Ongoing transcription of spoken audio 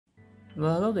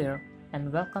Well, hello there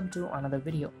and welcome to another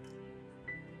video.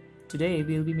 Today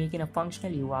we'll be making a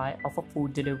functional UI of a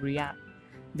food delivery app.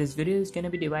 This video is going to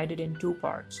be divided in two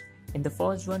parts. In the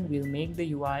first one we'll make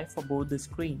the UI for both the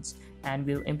screens and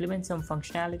we'll implement some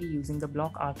functionality using the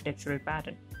block architectural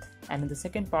pattern. And in the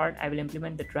second part I will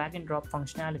implement the drag and drop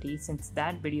functionality since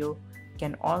that video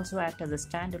can also act as a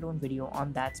standalone video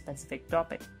on that specific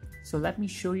topic. So let me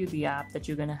show you the app that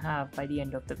you're going to have by the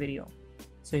end of the video.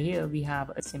 So here we have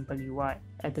a simple UI.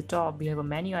 At the top we have a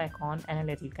menu icon and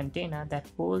a little container that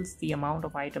holds the amount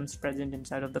of items present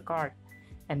inside of the cart.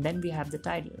 And then we have the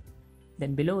title.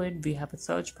 Then below it we have a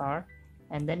search bar,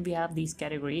 and then we have these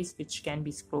categories which can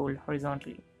be scrolled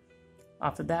horizontally.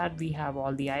 After that we have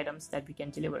all the items that we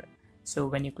can deliver. So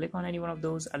when you click on any one of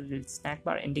those, a little snack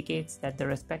bar indicates that the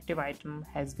respective item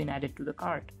has been added to the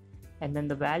cart. And then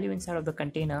the value inside of the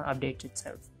container updates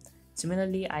itself.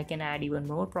 Similarly, I can add even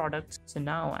more products. So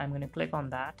now I'm going to click on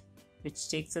that, which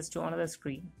takes us to another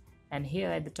screen. And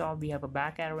here at the top we have a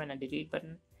back arrow and a delete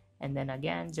button. And then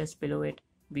again just below it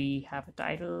we have a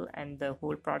title and the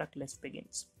whole product list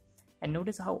begins. And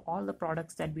notice how all the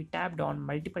products that we tapped on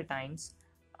multiple times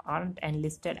aren't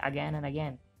enlisted again and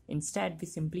again. Instead we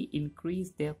simply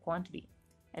increase their quantity.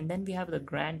 And then we have the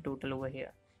grand total over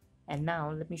here. And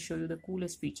now let me show you the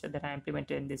coolest feature that I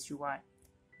implemented in this UI,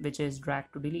 which is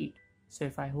drag to delete. So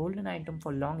if I hold an item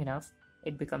for long enough,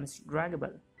 it becomes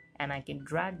draggable and I can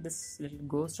drag this little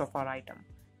ghost of our item.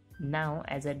 Now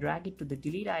as I drag it to the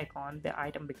delete icon, the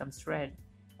item becomes red,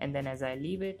 and then as I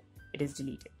leave it, it is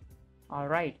deleted.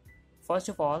 Alright, first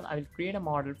of all I will create a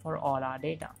model for all our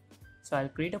data. So I'll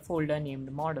create a folder named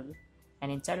model,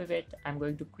 and inside of it I'm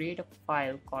going to create a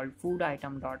file called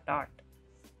fooditem.dart.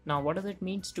 Now what does it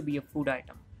mean to be a food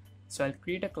item? So I'll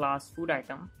create a class food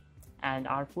item, and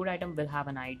our food item will have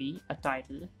an ID, a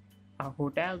title, a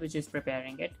hotel which is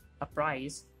preparing it, a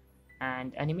price,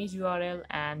 and an image URL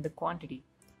and the quantity,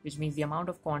 which means the amount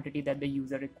of quantity that the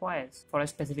user requires for a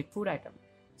specific food item.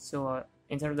 So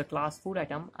inside of the class food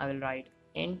item, I will write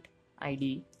int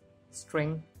ID,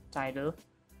 string title,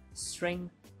 string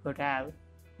hotel,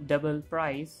 double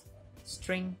price,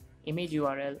 string image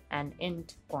URL, and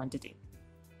int quantity.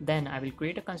 Then I will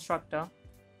create a constructor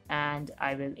and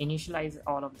I will initialize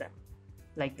all of them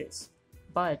like this,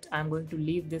 but I'm going to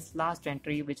leave this last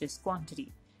entry which is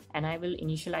quantity, and I will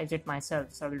initialize it myself.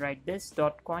 So I will write this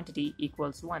dot quantity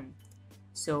equals 1.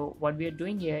 So what we are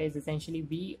doing here is essentially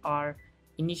we are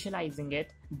initializing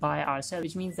it by ourselves,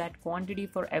 which means that quantity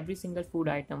for every single food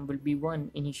item will be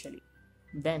 1 initially.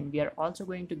 Then we are also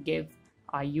going to give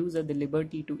our user the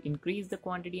liberty to increase the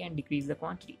quantity and decrease the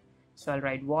quantity. So I'll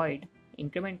write void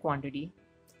increment quantity,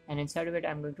 and inside of it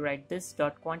I'm going to write this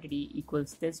dot quantity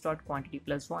equals this dot quantity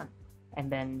plus 1. And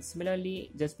then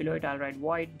similarly just below it I'll write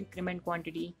void decrement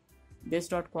quantity, this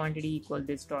dot quantity equal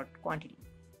this dot quantity.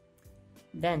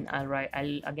 Then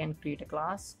I'll again create a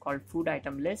class called food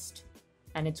item list,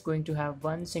 and it's going to have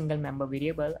one single member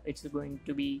variable. It's going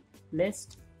to be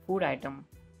list food item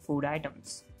food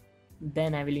items.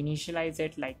 Then I will initialize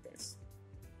it like this.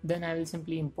 Then I will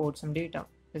simply import some data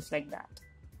just like that.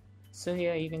 So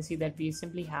here you can see that we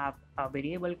simply have a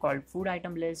variable called food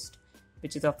item list,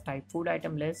 which is of type food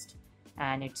item list,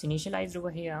 and it's initialized over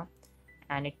here,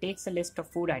 and it takes a list of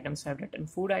food items. So I've written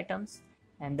food items,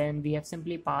 and then we have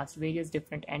simply passed various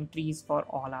different entries for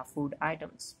all our food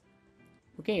items.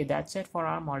 Okay, that's it for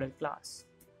our model class.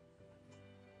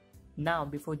 Now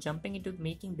before jumping into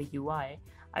making the UI,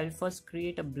 I will first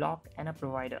create a block and a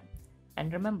provider.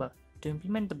 And remember, to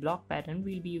implement the block pattern,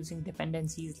 we'll be using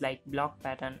dependencies like block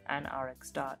pattern and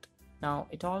rxstart. Now,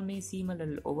 it all may seem a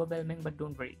little overwhelming, but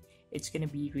don't worry, it's gonna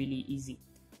be really easy.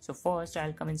 So first,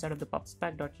 I'll come inside of the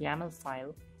pubspec.yaml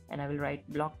file and I will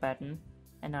write block pattern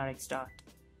and rxstart,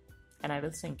 and I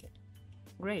will sync it.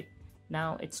 Great.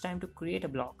 Now it's time to create a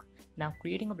block. Now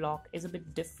creating a block is a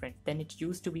bit different than it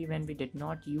used to be when we did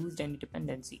not use any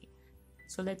dependency.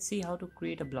 So let's see how to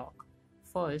create a block.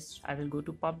 First, I will go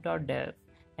to pub.dev,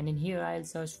 and in here I'll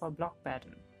search for block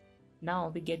pattern.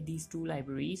 Now we get these two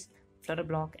libraries, Flutter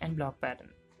block and block pattern.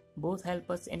 Both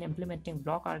help us in implementing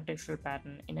block architectural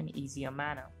pattern in an easier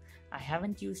manner. I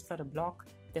haven't used Flutter block,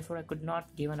 therefore I could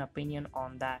not give an opinion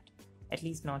on that, at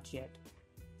least not yet.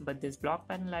 But this block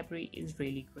pattern library is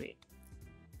really great.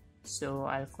 So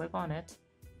I'll click on it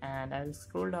and I'll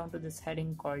scroll down to this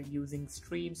heading called using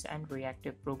streams and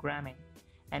reactive programming,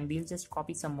 and we'll just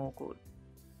copy some more code.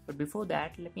 But before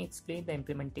that, let me explain the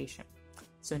implementation.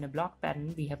 So in a block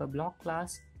pattern, we have a block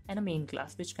class and a main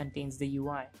class which contains the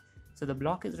UI. So the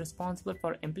block is responsible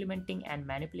for implementing and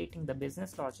manipulating the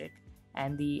business logic,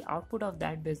 and the output of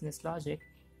that business logic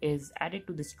is added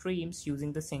to the streams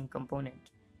using the sync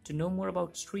component. To know more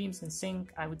about streams and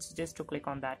sync, I would suggest to click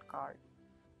on that card.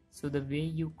 So the way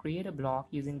you create a block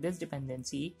using this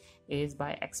dependency is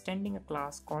by extending a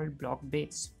class called block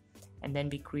base, and then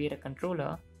we create a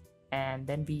controller, and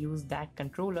then we use that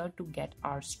controller to get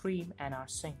our stream and our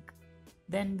sync.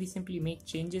 Then we simply make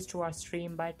changes to our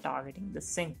stream by targeting the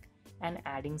sync and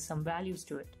adding some values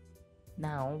to it.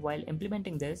 Now, while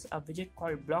implementing this, a widget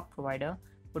called block provider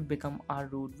would become our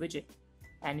root widget,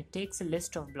 and it takes a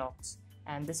list of blocks,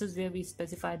 and this is where we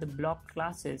specify the block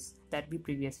classes that we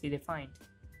previously defined.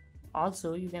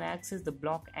 Also, you can access the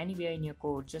block anywhere in your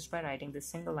code just by writing this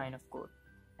single line of code.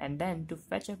 And then to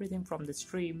fetch everything from the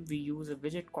stream, we use a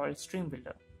widget called stream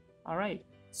builder. Alright,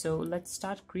 so let's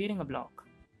start creating a block.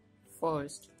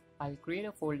 First, I'll create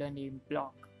a folder named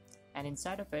block, and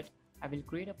inside of it, I will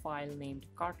create a file named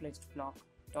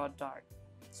cartlistblock.dart.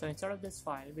 So inside of this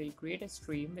file, we'll create a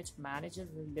stream which manages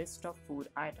the list of food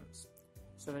items.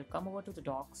 So we'll come over to the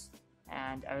docs,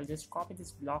 and I will just copy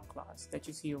this block class that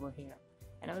you see over here,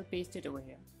 and I will paste it over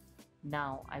here.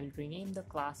 Now I will rename the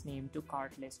class name to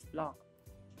cartlistblock,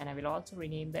 and I will also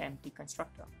rename the empty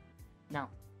constructor. Now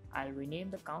I'll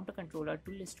rename the counter controller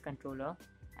to list controller,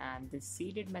 and this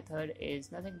seeded method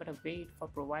is nothing but a wait for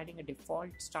providing a default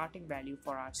starting value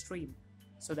for our stream,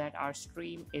 so that our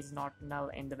stream is not null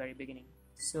in the very beginning.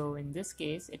 So in this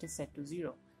case it is set to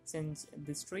 0, since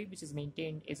the stream which is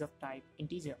maintained is of type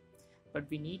integer, but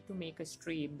we need to make a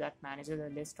stream that manages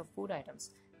a list of food items.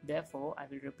 Therefore I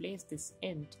will replace this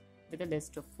int with a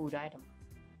list of food item,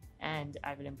 and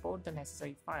I will import the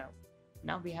necessary file.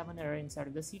 Now we have an error inside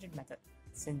of the seeded method,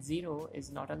 since 0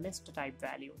 is not a list type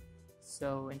value.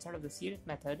 So inside of the seeded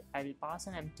method, I will pass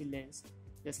an empty list,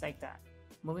 just like that.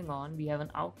 Moving on, we have an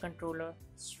out controller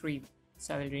stream,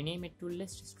 so I will rename it to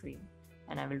list stream,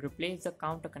 and I will replace the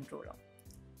counter controller.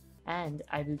 And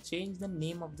I will change the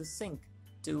name of the sync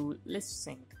to list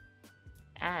sync,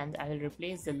 and I will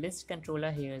replace the list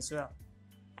controller here as well.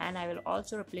 And I will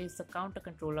also replace the counter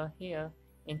controller here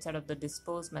inside of the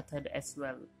dispose method as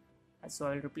well. So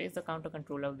I will replace the counter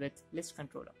controller with list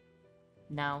controller.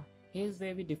 Now here's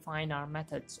where we define our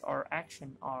methods or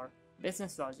action or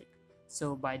business logic.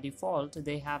 So by default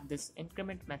they have this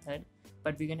increment method,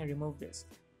 but we're gonna remove this,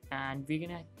 and we're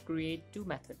gonna create two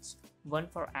methods, one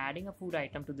for adding a food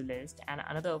item to the list and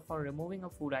another for removing a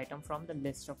food item from the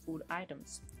list of food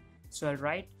items. So I'll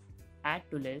write add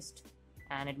to list,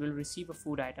 and it will receive a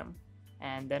food item,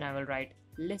 and then I will write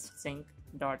list sync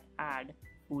dot add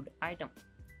food item.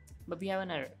 But we have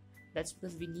an error. That's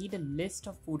because we need a list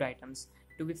of food items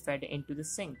to be fed into the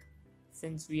sync,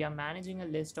 since we are managing a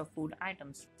list of food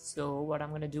items. So what I'm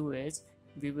going to do is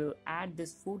we will add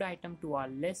this food item to our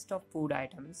list of food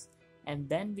items, and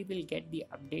then we will get the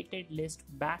updated list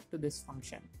back to this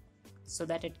function so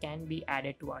that it can be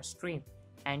added to our stream.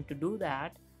 And to do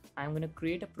that, I'm going to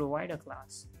create a provider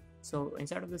class. So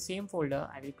inside of the same folder,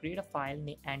 I will create a file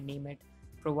and name it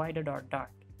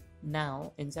provider.dart.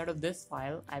 Now inside of this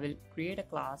file, I will create a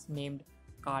class named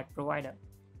cart provider,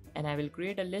 and I will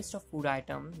create a list of food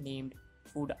item named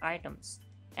food items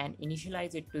and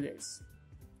initialize it to this,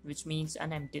 which means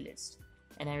an empty list,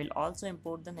 and I will also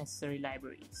import the necessary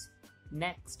libraries.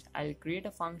 Next, I will create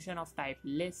a function of type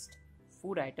list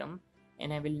food item,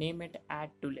 and I will name it add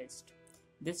to list.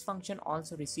 This function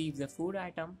also receives a food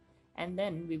item, and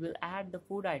then we will add the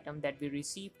food item that we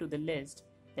received to the list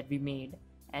that we made,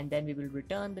 and then we will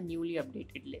return the newly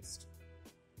updated list.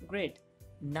 Great.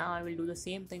 Now I will do the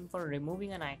same thing for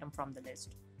removing an item from the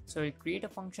list. So I'll create a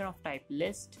function of type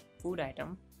list food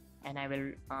item, and I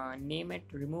will name it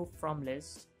remove from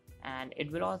list, and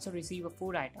it will also receive a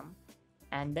food item,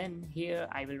 and then here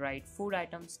I will write food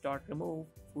items dot remove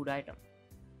food item.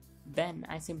 Then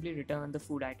I simply return the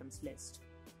food items list.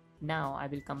 Now I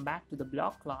will come back to the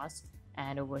block class,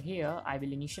 and over here I will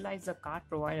initialize the cart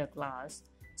provider class.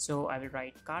 So I will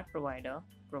write cart provider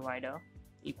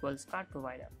equals cart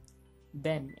provider.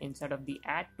 Then inside of the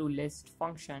add to list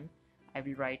function, I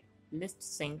will write list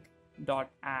sync dot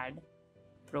add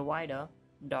provider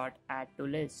dot add to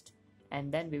list,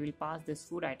 and then we will pass this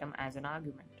food item as an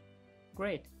argument.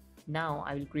 Great. Now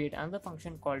I will create another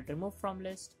function called remove from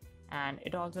list, and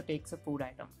it also takes a food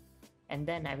item, and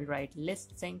then I will write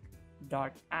list sync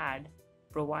dot add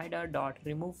provider dot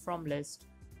remove from list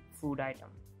food item.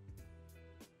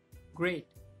 Great.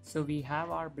 So we have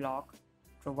our block,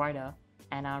 provider,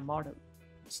 and our model.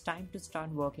 It's time to start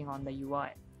working on the UI.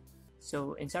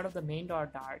 So inside of the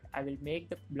main.dart, I will make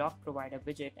the block provider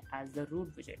widget as the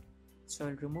root widget. So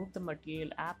I'll remove the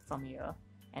material app from here,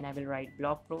 and I will write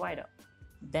block provider.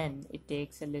 Then it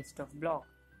takes a list of block.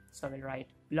 So I will write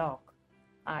block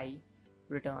I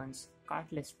returns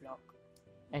cart list block.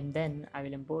 and then I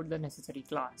will import the necessary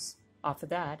class. After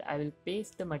that, I will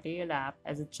paste the material app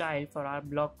as a child for our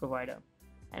block provider,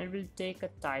 and it will take a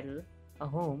title, a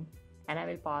home, and I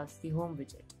will pass the home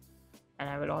widget. And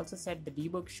I will also set the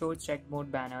debug show check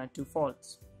mode banner to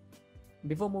false.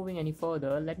 Before moving any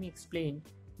further, let me explain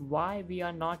why we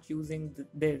are not using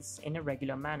this in a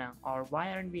regular manner, or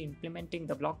why aren't we implementing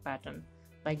the block pattern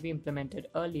like we implemented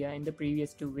earlier in the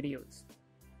previous two videos.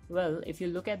 Well, if you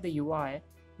look at the UI,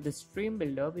 the stream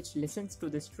builder which listens to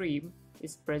the stream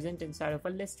is present inside of a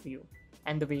list view,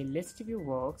 and the way list view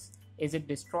works is it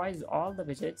destroys all the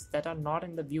widgets that are not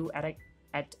in the view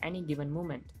at any given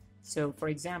moment. So for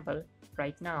example,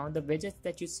 right now the widgets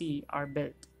that you see are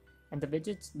built, and the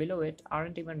widgets below it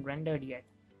aren't even rendered yet,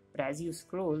 but as you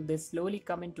scroll they slowly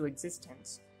come into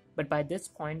existence, but by this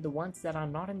point the ones that are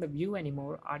not in the view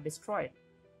anymore are destroyed.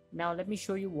 Now let me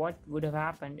show you what would have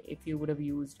happened if you would have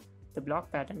used the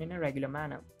block pattern in a regular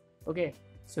manner. Okay,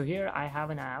 so here I have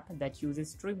an app that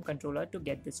uses stream controller to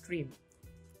get the stream,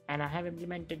 and I have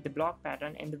implemented the block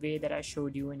pattern in the way that I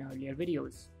showed you in earlier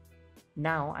videos.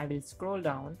 Now I will scroll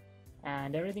down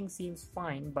and everything seems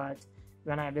fine, but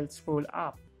when I will scroll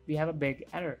up we have a big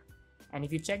error, and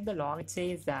if you check the log it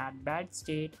says that bad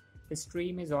state, the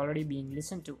stream is already being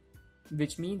listened to,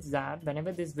 which means that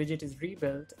whenever this widget is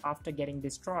rebuilt after getting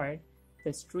destroyed,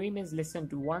 the stream is listened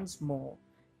to once more,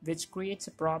 which creates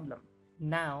a problem.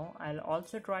 Now I'll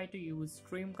also try to use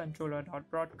stream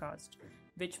controller.broadcast,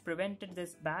 which prevented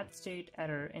this bad state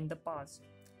error in the past,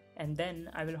 and then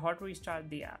I will hot restart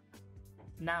the app.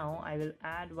 Now I will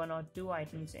add 1 or 2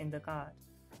 items in the cart,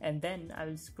 and then I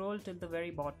will scroll till the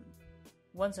very bottom.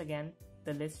 Once again,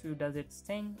 the list view does its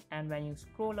thing, and when you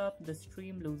scroll up, the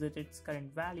stream loses its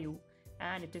current value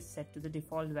and it is set to the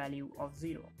default value of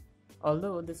 0.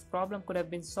 Although this problem could have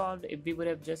been solved if we would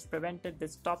have just prevented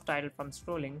this top title from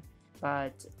scrolling,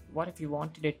 but what if you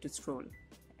wanted it to scroll?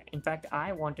 In fact,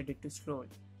 I wanted it to scroll,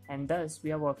 and thus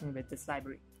we are working with this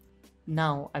library.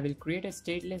 Now I will create a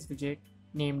stateless widget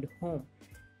named home,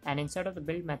 and inside of the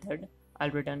build method I'll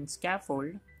return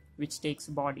scaffold, which takes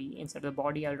body. Inside the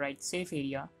body I'll write safe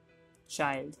area,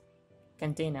 child,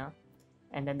 container,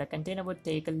 and then the container would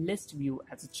take a list view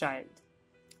as a child.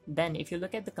 Then if you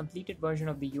look at the completed version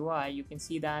of the UI, you can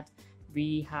see that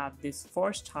we have this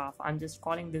first half. I'm just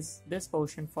calling this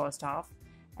portion first half,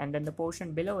 and then the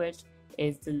portion below it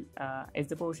is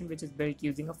the portion which is built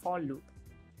using a for loop.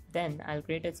 Then I'll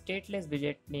create a stateless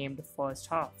widget named first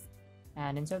half,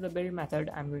 and inside the build method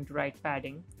I'm going to write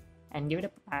padding and give it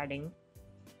a padding,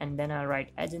 and then I'll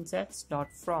write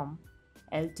edgeinsets.from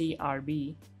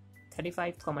ltrb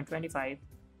 35,25,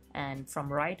 and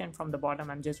from right and from the bottom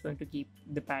I'm just going to keep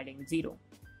the padding 0.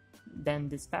 Then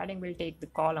this padding will take the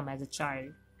column as a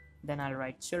child. Then I'll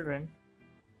write children,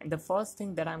 and the first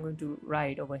thing that I'm going to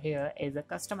write over here is a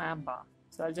custom app bar,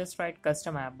 so I'll just write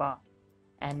custom app bar,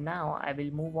 and now I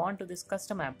will move on to this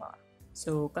custom app bar.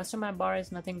 So custom app bar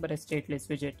is nothing but a stateless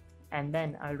widget, and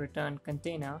then I'll return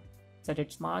container, set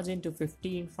its margin to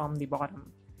 15 from the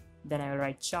bottom. Then I will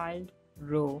write child,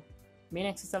 row, main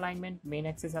axis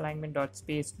alignment dot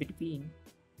space between.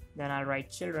 Then I'll write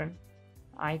children,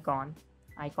 icon,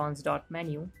 icons dot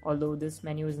menu, although this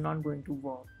menu is not going to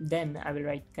work. Then I will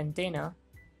write container,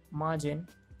 margin,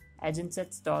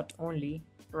 edgeinsets dot only,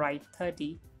 write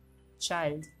 30,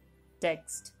 child,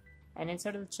 text, and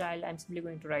instead of the child I'm simply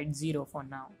going to write 0 for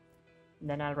now.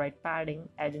 Then I'll write padding,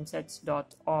 edgeinsets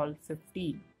dot all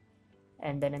 15,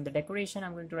 and then in the decoration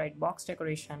I'm going to write box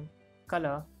decoration,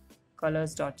 color,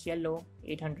 colors.yellow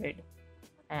 800,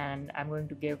 and I'm going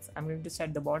to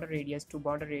set the border radius to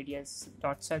border radius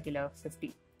dot circular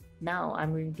 50. Now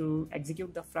I'm going to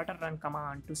execute the flutter run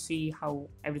command to see how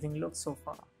everything looks so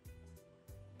far.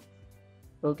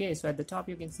 Okay, so at the top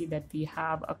you can see that we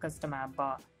have a custom app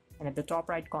bar, and at the top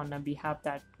right corner we have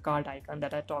that cart icon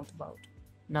that I talked about.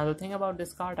 Now the thing about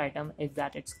this cart item is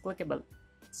that it's clickable.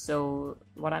 So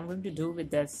what I'm going to do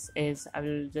with this is I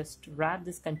will just wrap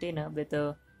this container with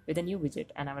a new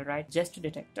widget, and I will write just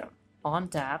detector on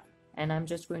tap, and I'm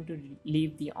just going to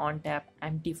leave the on tap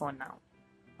empty for now.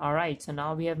 Alright, so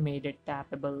now we have made it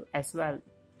tappable as well.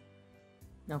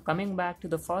 Now coming back to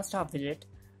the first half widget,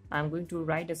 I'm going to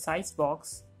write a size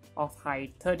box of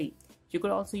height 30. You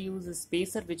could also use a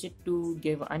spacer widget to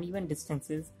give uneven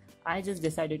distances. I just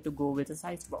decided to go with a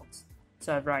size box.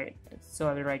 So I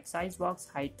will write size box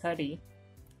height 30,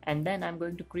 and then I'm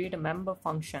going to create a member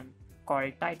function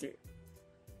called title.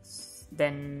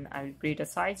 Then I will create a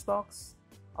size box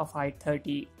of height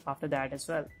 30 after that as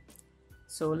well.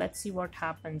 So let's see what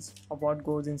happens or what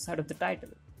goes inside of the title.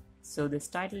 So this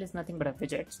title is nothing but a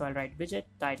widget, so I'll write widget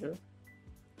title,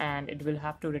 and it will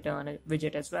have to return a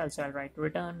widget as well. So I'll write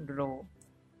return row.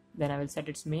 Then I will set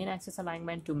its main axis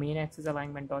alignment to main axis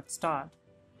alignment dot start,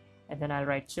 and then I'll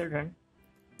write children.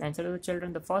 And so to the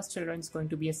children, the first children is going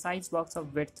to be a size box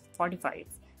of width 45.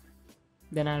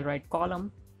 Then I'll write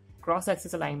column cross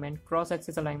axis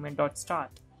alignment dot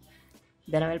start.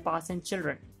 Then I will pass in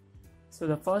children. So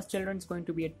the first children is going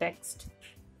to be a text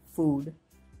food.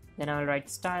 Then I will write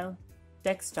style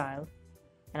text style,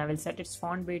 and I will set its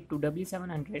font weight to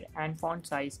W700 and font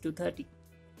size to 30.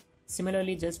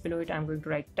 Similarly, just below it I'm going to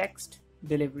write text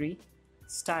delivery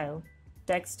style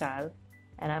text style,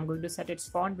 and I'm going to set its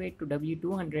font weight to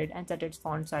W200 and set its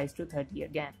font size to 30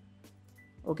 again.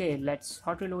 Okay, let's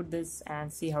hot reload this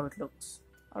and see how it looks.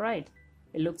 Alright,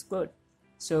 it looks good.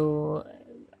 So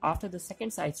after the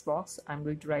second size box, I'm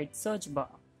going to write search bar.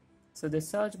 So the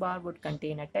search bar would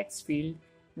contain a text field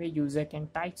where user can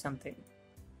type something.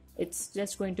 It's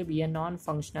just going to be a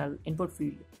non-functional input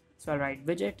field. So I'll write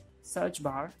widget search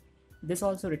bar. This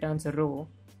also returns a row,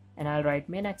 and I'll write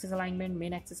main axis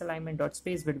alignment dot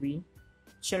space between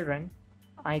children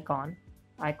icon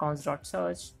icons dot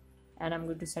search, and I'm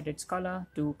going to set its color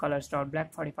to colors dot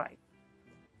black 45.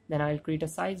 Then I'll create a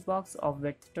size box of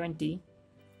width 20.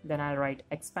 Then I'll write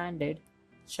expanded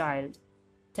child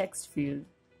text field.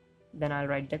 Then I'll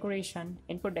write decoration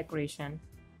input decoration,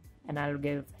 and I'll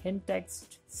give hint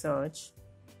text search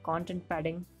content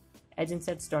padding edge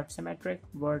insets dot symmetric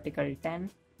vertical 10.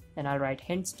 Then I'll write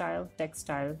hint style text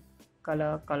style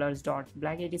color colors dot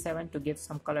black 87 to give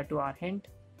some color to our hint.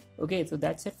 Okay, so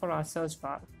that's it for our search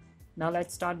bar. Now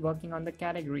let's start working on the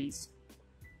categories.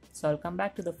 So I'll come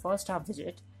back to the first half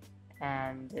widget,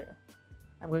 and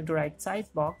I'm going to write size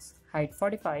box height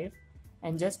 45,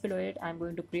 and just below it I'm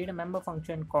going to create a member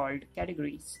function called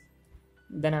categories.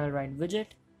 Then I will write widget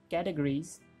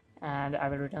categories, and I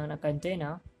will return a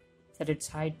container, set its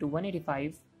height to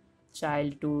 185,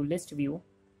 child to list view.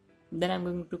 Then I'm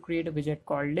going to create a widget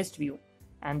called list view,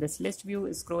 and this list view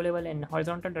is scrollable in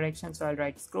horizontal direction, so I'll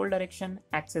write scroll direction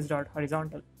axis dot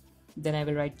horizontal. Then I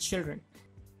will write children.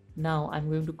 Now I'm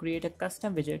going to create a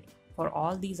custom widget for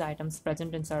all these items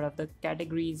present inside of the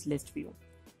categories list view.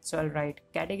 So I'll write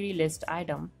category list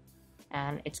item,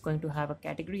 and it's going to have a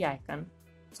category icon.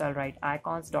 So I'll write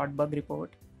icons dot bug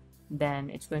report. Then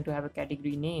it's going to have a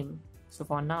category name. So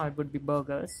for now it would be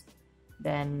burgers.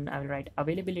 Then I will write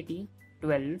availability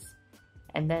 12,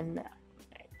 and then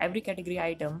every category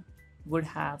item would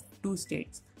have two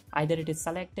states. Either it is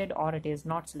selected or it is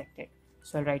not selected.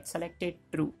 So I'll write selected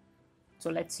true. So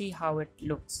let's see how it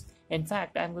looks. In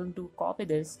fact, I'm going to copy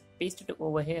this, paste it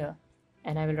over here,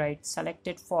 and I will write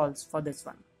selected false for this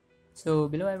one. So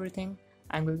below everything,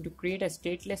 I'm going to create a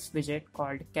stateless widget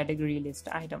called category list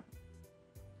item.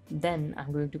 Then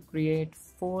I'm going to create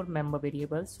 4 member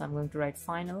variables. So I'm going to write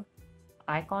final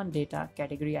icon data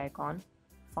category icon,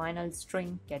 final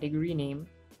string category name,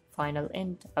 final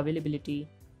int availability,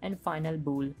 and final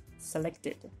bool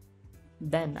selected.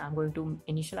 Then I'm going to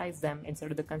initialize them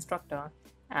inside of the constructor,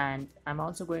 and I'm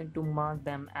also going to mark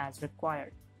them as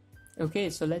required. Okay,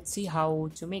 so let's see how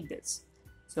to make this.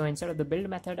 So instead of the build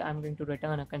method, I'm going to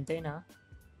return a container,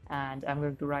 and I'm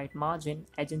going to write margin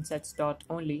edge insets dot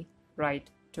only write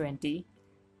 20.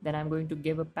 Then I'm going to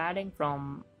give a padding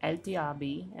from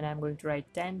LTRB, and I'm going to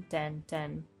write 10 10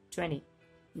 10 20.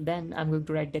 Then I'm going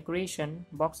to write decoration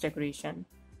box decoration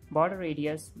border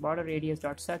radius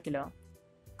dot circular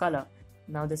color.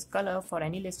 Now this color for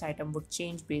any list item would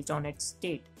change based on its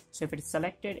state. So if it is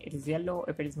selected, it is yellow.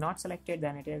 If it is not selected,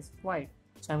 then it is white.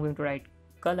 So I'm going to write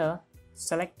color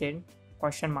selected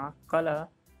question mark color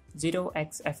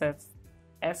 0xFF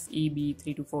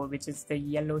FEB324, which is the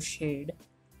yellow shade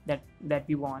that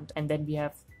we want, and then we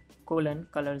have colon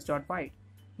colors dot white,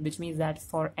 which means that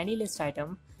for any list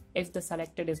item, if the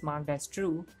selected is marked as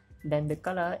true, then the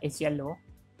color is yellow,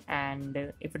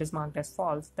 and if it is marked as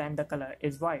false, then the color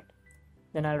is white.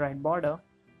 Then I'll write border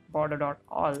dot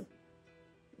all.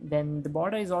 Then the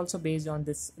border is also based on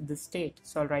this state,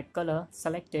 so I'll write color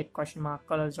selected question mark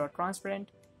colors dot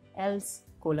transparent else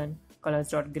colon colors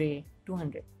dot gray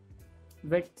 200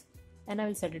 width, and I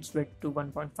will set its width to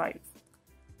 1.5,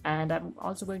 and I'm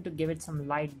also going to give it some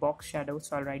light box shadow.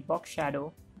 So I'll write box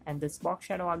shadow, and this box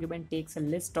shadow argument takes a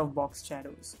list of box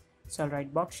shadows. So I'll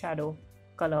write box shadow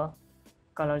color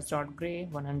colors dot gray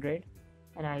 100,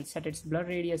 and I'll set its blur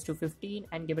radius to 15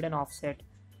 and give it an offset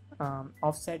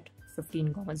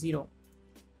 15,0,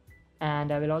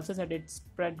 and I will also set its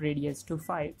spread radius to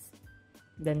 5.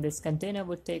 Then this container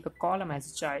would take a column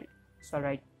as a child, so I'll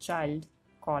write child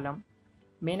column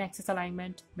main axis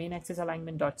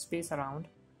alignment dot space around.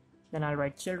 Then I'll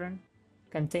write children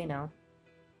container,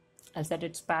 I'll set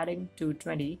its padding to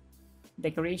 20,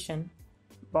 decoration,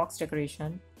 box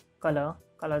decoration,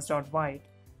 colors.white,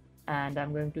 and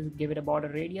I'm going to give it a border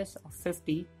radius of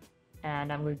 50,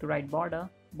 and I'm going to write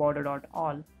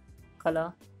border.all,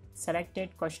 color, selected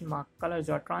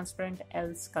colors.transparent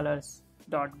else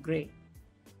colors.gray.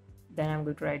 Then I'm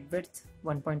going to write width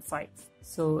 1.5.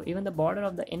 So even the border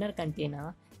of the inner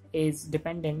container is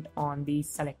dependent on the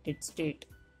selected state.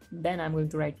 Then I'm going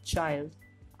to write child,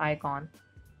 icon,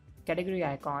 category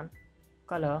icon,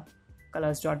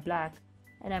 colors.black,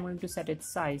 and I'm going to set its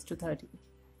size to 30.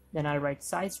 Then I'll write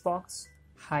size box,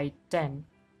 height 10,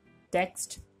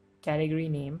 text, category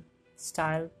name,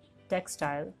 style, text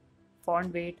style,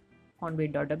 font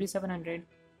weight.w700,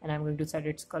 and I'm going to set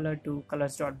its color to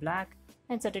colors.black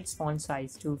and set its font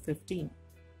size to 15.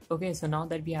 Okay, so now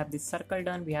that we have the circle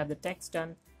done, we have the text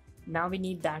done, now we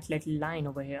need that little line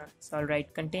over here. So I'll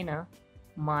write container,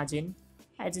 margin,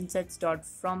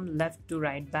 from left to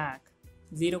right back,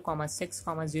 0, 6,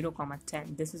 0,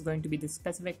 10. This is going to be the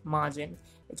specific margin.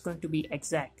 It's going to be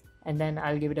exact. And then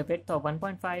I'll give it a width of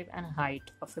 1.5 and a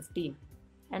height of 15.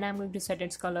 And I'm going to set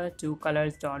its color to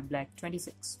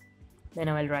colors.black26. Then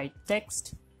I will write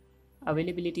text,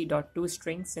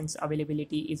 availability.toString since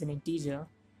availability is an integer.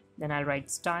 Then I'll write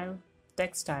style,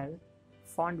 text style,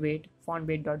 font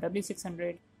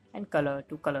weight.w600, and color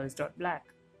to colors.black.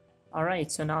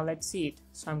 Alright, so now let's see it.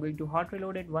 So I'm going to hot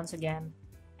reload it once again,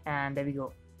 and there we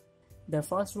go. The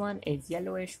first one is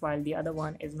yellowish while the other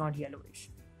one is not yellowish.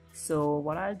 So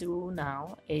what I'll do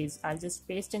now is I'll just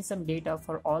paste in some data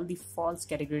for all the false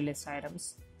category list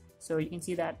items. So you can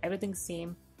see that everything's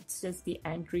same, it's just the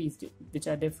entries which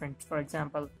are different. For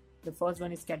example, the first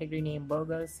one is category name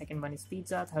burger, second one is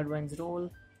pizza, third one is roll,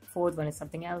 fourth one is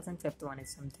something else, and fifth one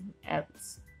is something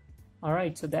else.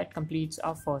 Alright, so that completes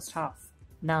our first half.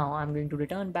 Now I'm going to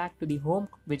return back to the home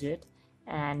widget,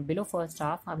 and below first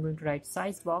half I'm going to write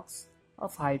sized box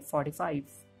of height 45.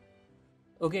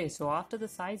 Okay, so after the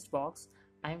sized box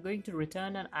I'm going to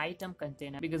return an item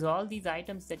container because all these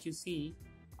items that you see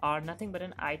are nothing but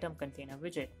an item container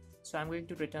widget. So I'm going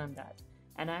to return that,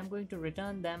 and I'm going to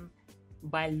return them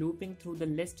by looping through the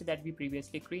list that we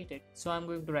previously created. So I'm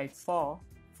going to write for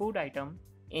food item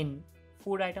in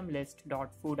food item list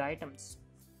dot food items.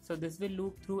 So this will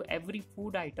loop through every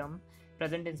food item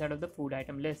present inside of the food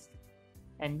item list.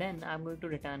 And then I'm going to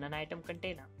return an item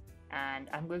container, and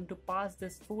I'm going to pass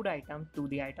this food item to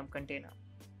the item container.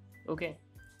 Okay,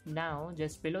 now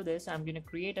just below this I'm going to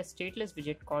create a stateless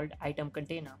widget called item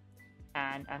container,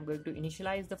 and I'm going to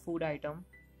initialize the food item.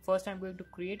 First I'm going to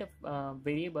create a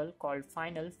variable called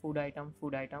final food item,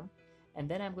 and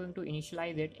then I'm going to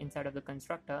initialize it inside of the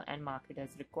constructor and mark it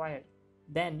as required.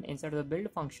 Then inside of the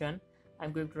build function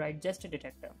I'm going to write just a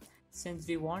detector since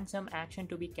we want some action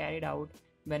to be carried out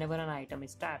whenever an item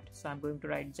is tapped. So I'm going to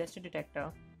write just a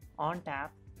detector on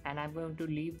tap, and I'm going to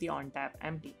leave the on tap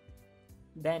empty.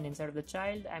 Then inside of the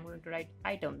child I'm going to write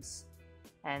items,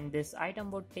 and this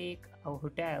item would take a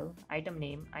hotel, item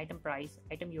name, item price,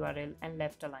 item URL, and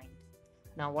left aligned.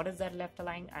 Now what is that left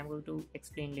aligned? I'm going to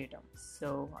explain later.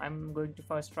 So I'm going to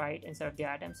first write inside of the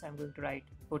items I'm going to write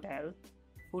hotel,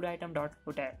 food item dot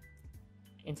hotel.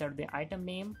 Inside of the item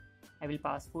name I will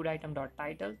pass food item dot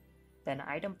title, then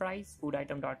item price, food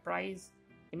item dot price,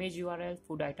 image URL,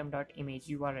 food item dot image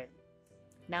URL.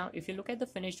 Now if you look at the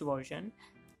finished version,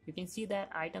 you can see that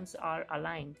items are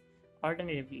aligned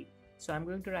alternatively. So I'm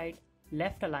going to write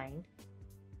left aligned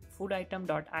food item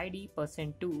dot id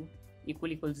 %2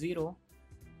 = 0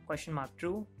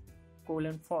 true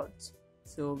false.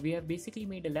 So we have basically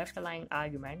made a left aligned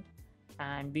argument,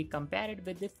 and we compare it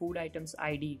with the food item's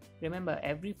ID. Remember,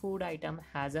 every food item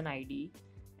has an ID,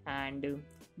 and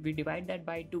we divide that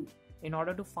by 2 in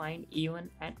order to find even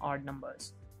and odd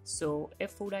numbers. So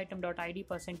if food item.id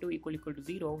 %2 =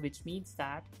 0, which means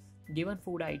that given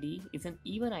food ID is an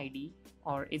even ID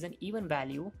or is an even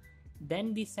value,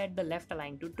 then we set the left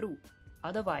align to true.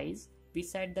 Otherwise, we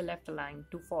set the left align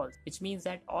to false, which means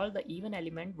that all the even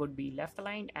element would be left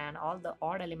aligned and all the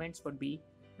odd elements would be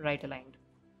right aligned.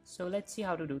 So let's see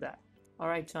how to do that.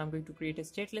 Alright, so I'm going to create a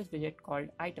stateless widget called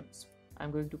items.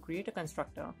 I'm going to create a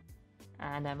constructor,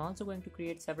 and I'm also going to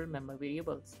create several member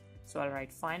variables. So I'll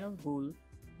write final bool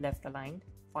left aligned,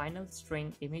 final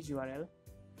string image URL,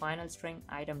 final string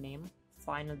item name,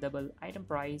 final double item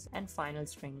price, and final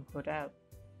string hotel.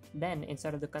 Then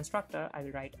inside of the constructor I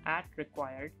will write at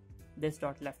required this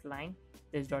dot left align,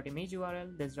 this dot image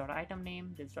URL, this dot item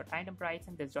name, this dot item price,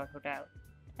 and this dot hotel,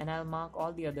 and I'll mark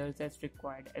all the others as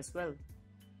required as well.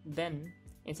 Then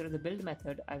instead of the build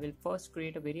method I will first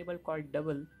create a variable called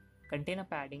double container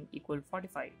padding =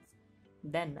 45.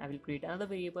 Then I will create another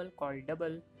variable called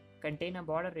double container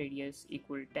border radius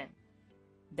equal 10.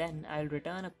 Then I'll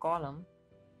return a column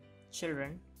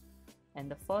children, and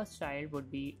the first child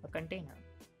would be a container.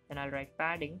 Then I'll write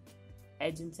padding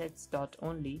edge insets dot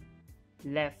only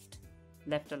left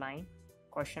align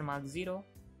question mark 0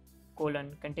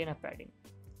 colon container padding,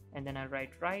 and then I'll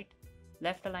write right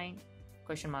left align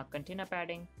question mark container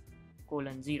padding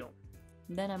colon 0.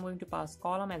 Then I'm going to pass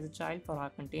column as a child for our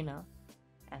container,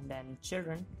 and then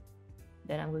children.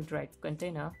 Then I'm going to write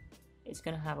container. It's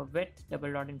going to have a width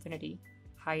double dot infinity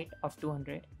height of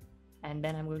 200, and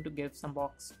then I'm going to give some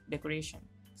box decoration.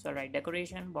 So I'll write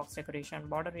decoration box decoration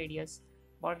border radius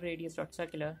dot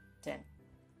circular 10.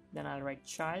 Then I'll write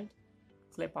child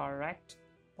clip our rect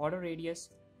border radius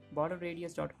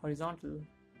dot horizontal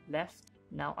left.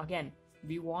 Now again,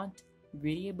 we want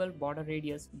variable border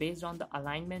radius based on the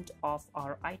alignment of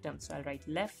our items. So I'll write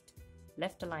left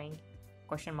aligned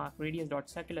question mark radius dot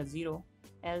circular 0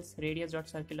 else radius dot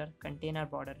circular container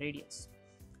border radius.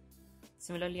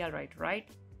 Similarly, I'll write right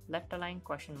left aligned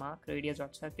question mark radius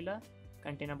dot circular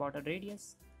container border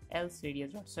radius else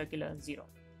radius dot circular 0.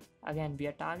 Again, we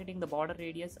are targeting the border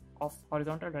radius of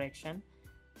horizontal direction,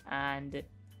 and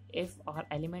if our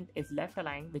element is left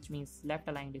aligned, which means left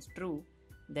aligned is true,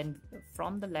 then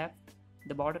from the left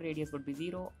the border radius would be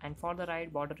 0, and for the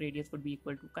right border radius would be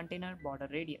equal to container border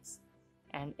radius.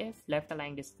 And if left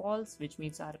aligned is false, which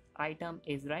means our item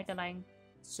is right aligned,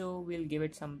 so we'll give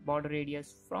it some border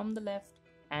radius from the left,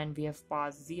 and we have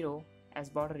passed 0 as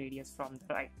border radius from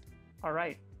the right.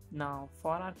 Alright, now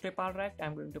for our clip our rect,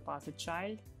 I'm going to pass a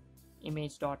child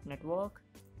image.network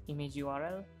image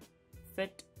URL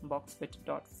fit box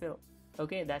fit.fill.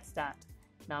 Okay, that's that.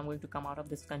 Now I'm going to come out of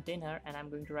this container and I'm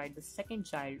going to write the second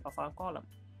child of our column.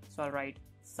 So I'll write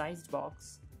sized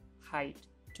box height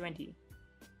 20.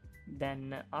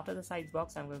 Then after the size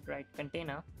box, I'm going to write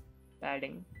container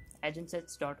padding edge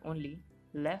insets dot only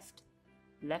left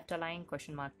align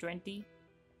question mark 20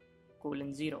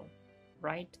 colon 0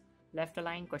 right left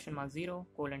align question mark 0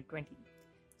 colon 20.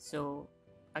 So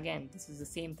again, this is the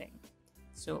same thing.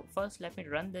 So first let me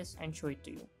run this and show it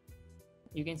to you.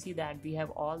 You can see that we have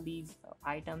all these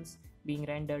items being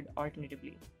rendered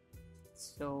alternatively.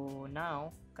 So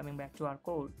now coming back to our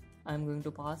code, I'm going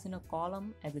to pass in a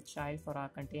column as a child for our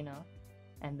container,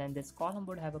 and then this column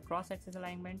would have a cross-axis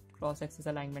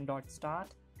alignment dot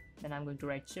start. Then I'm going to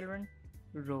write children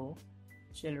row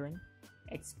children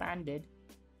expanded,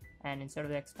 and instead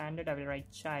of the expanded I will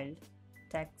write child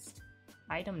text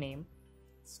item name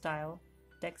style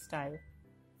text style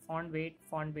font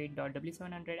weight dot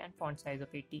w700 and font size of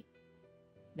 80.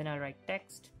 Then I'll write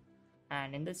text,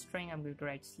 and in this string I'm going to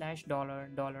write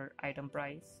 $$ item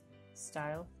price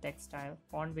style text style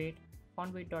font weight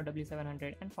dot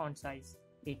w700 and font size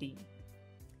 18.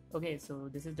 Okay, so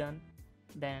this is done.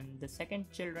 Then the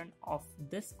second children of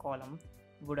this column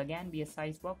would again be a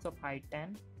size box of height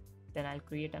 10. Then I'll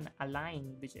create an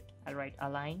align widget. I'll write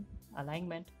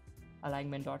alignment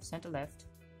dot center left.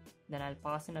 Then I'll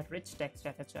pass in a rich text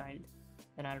as a child.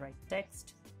 Then I'll write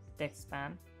text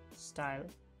span style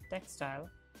text style,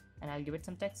 and I'll give it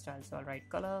some text style. So I'll write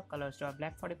colors dot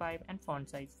black 45 and font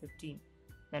size 15.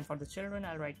 Then for the children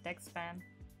I'll write text span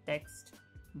text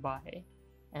by,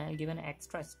 and I'll give an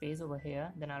extra space over here.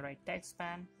 Then I'll write text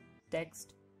span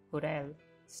text hotel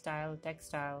style text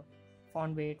style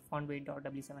font weight dot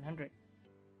w700.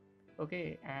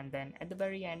 Okay, and then at the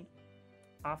very end,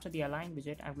 after the align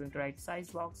widget, I'm going to write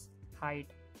size box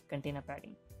height container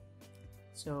padding.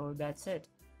 So that's it.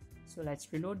 So let's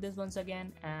reload this once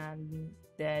again, and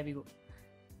there we go.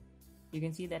 You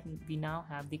can see that we now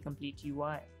have the complete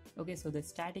UI. Okay, so the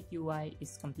static UI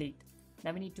is complete.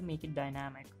 Now we need to make it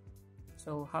dynamic.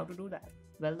 So how to do that?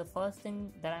 Well, the first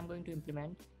thing that I'm going to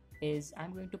implement is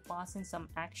I'm going to pass in some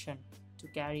action to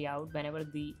carry out whenever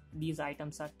these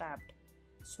items are tapped.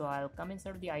 So I'll come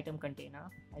inside of the item container,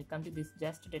 I'll come to this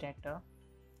just detector,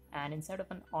 and instead of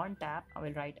an on tap I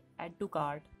will write add to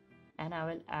cart, and I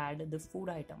will add the food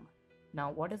item.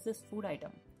 Now what is this food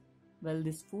item? Well,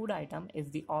 this food item is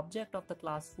the object of the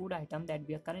class food item that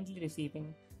we are currently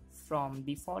receiving from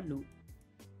the for loop.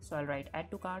 So I'll write add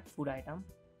to cart food item,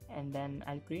 and then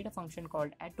I'll create a function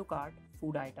called add to cart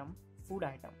food item.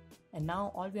 And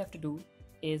now all we have to do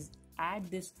is add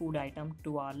this food item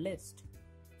to our list.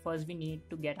 First we need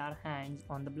to get our hands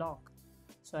on the block.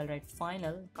 So I'll write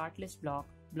final cart list block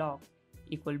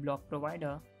equal block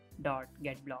provider dot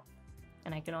get block,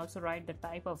 and I can also write the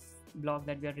type of block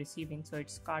that we are receiving, so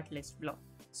it's cart list block.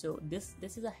 So this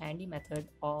is a handy method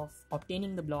of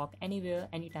obtaining the block anywhere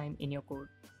anytime in your code.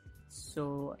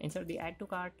 So instead of the add to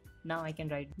cart, now I can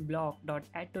write block dot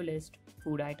add to list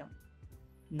food item.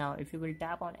 Now if you will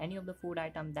tap on any of the food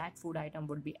item, that food item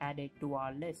would be added to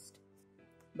our list.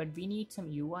 But we need some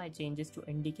UI changes to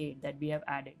indicate that we have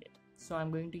added it. So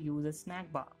I'm going to use a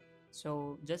snack bar.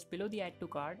 So just below the add to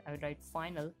cart, I will write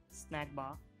final snack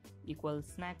bar equals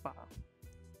snack bar.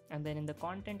 And then in the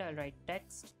content, I'll write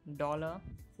text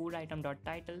 $food item dot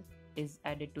title is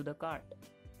added to the cart.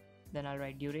 Then I'll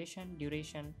write duration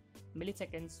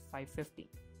milliseconds 550.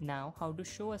 Now how to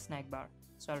show a snack bar.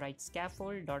 So I'll write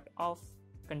scaffold dot off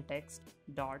context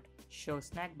dot show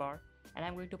snack bar, and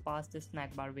I'm going to pass this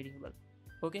snack bar variable.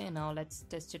 Okay, now let's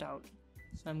test it out.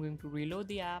 So I'm going to reload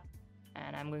the app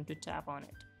and I'm going to tap on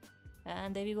it.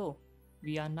 And there we go.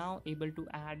 We are now able to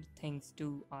add things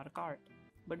to our cart.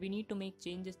 But we need to make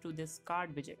changes to this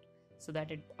cart widget so that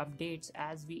it updates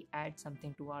as we add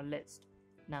something to our list.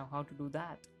 Now how to do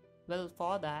that? Well,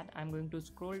 for that I'm going to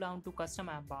scroll down to custom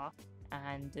app bar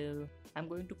and I'm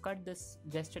going to cut this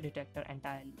gesture detector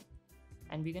entirely.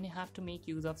 And we're going to have to make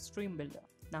use of stream builder.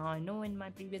 Now I know in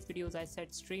my previous videos I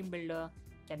said stream builder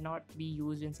cannot be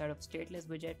used inside of stateless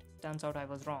widget. Turns out I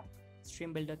was wrong.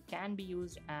 Stream builder can be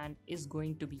used and is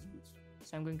going to be used.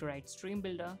 So I'm going to write stream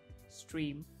builder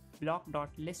stream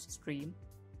block.listStream,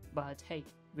 but hey,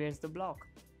 where's the block?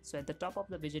 So at the top of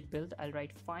the widget build, I'll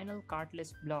write final cart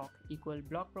list block equal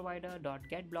block provider dot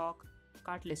get block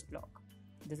cart list block.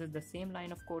 This is the same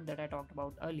line of code that I talked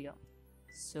about earlier.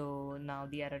 So now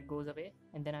the error goes away,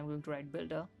 and then I'm going to write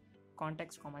builder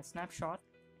context comma snapshot,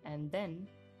 and then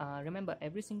remember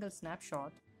every single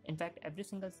snapshot, in fact every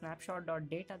single snapshot dot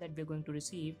data that we're going to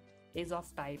receive is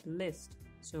of type list.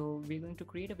 So we're going to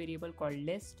create a variable called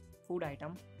list food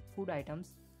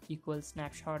items equals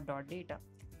snapshot dot data,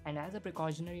 and as a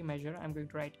precautionary measure I'm going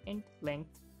to write int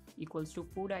length equals to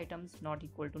food items not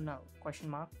equal to null question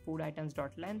mark food items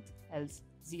dot length else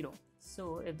 0.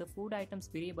 So if the food items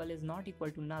variable is not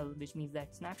equal to null, which means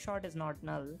that snapshot is not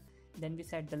null, then we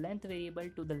set the length variable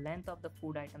to the length of the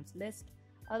food items list,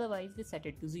 otherwise we set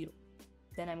it to 0.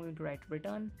 Then I'm going to write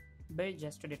return build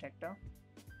gesture detector,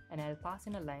 and I'll pass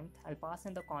in a length, I'll pass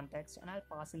in the context, and I'll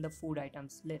pass in the food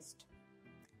items list.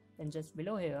 Then just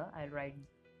below here I'll write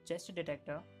gesture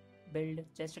detector build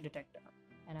gesture detector,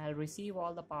 and I'll receive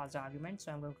all the passed arguments.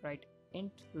 So I'm going to write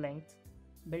int length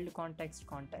build context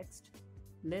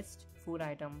list food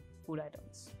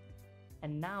items,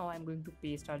 and now I'm going to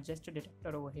paste our gesture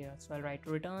detector over here. So I'll write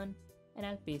return and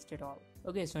I'll paste it all.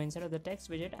 Okay, so instead of the text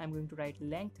widget I'm going to write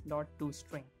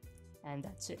length.toString, and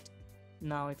that's it.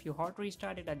 Now if you hot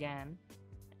restart it again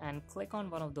and click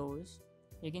on one of those,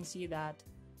 you can see that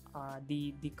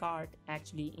the cart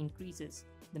actually increases,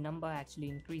 the number actually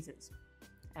increases.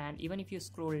 And even if you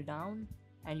scroll down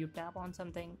and you tap on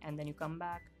something and then you come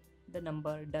back, the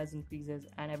number does increases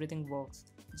and everything works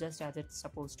just as it's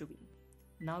supposed to be.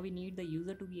 Now we need the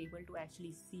user to be able to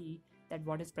actually see that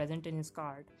what is present in his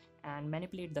cart and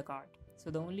manipulate the cart. So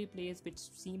the only place which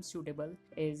seems suitable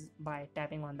is by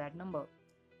tapping on that number.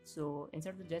 So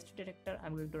instead of the gesture detector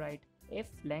I'm going to write if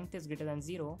length is greater than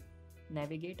 0,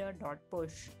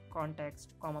 navigator.push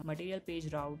context comma material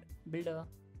page route builder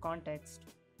context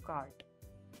cart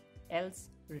else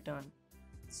return.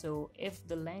 So if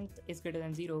the length is greater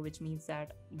than 0, which means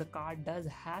that the cart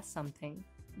has something,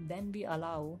 then we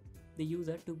allow the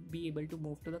user to be able to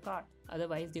move to the cart.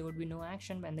 Otherwise there would be no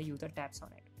action when the user taps on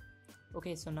it.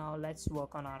 Okay, so now let's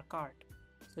work on our cart.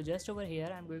 So just over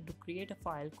here I'm going to create a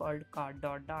file called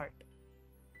cart.dart.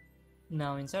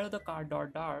 Now inside of the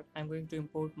cart.dart I'm going to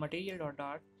import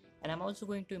material.dart, and I'm also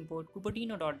going to import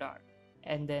cupertino.dart,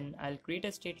 and then I'll create a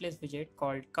stateless widget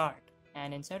called cart,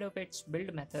 and inside of its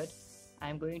build method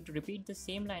I'm going to repeat the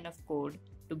same line of code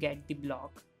to get the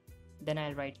block. Then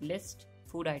I'll write list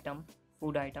food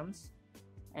items,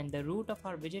 and the root of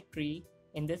our widget tree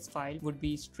in this file would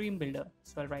be stream builder.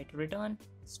 So I'll write return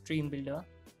stream builder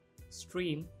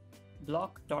stream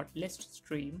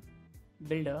block.listStream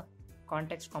builder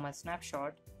context comma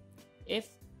snapshot. If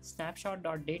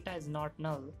snapshot.data is not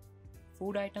null,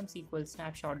 food items equals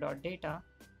snapshot.data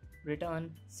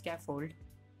return scaffold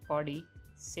body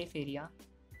safe area,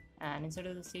 and instead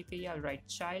of the safe area I'll write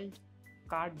child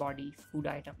cart body food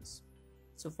items.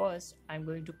 So first I'm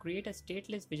going to create a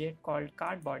stateless widget called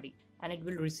cart body, and it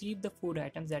will receive the food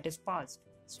items that is passed.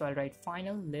 So I'll write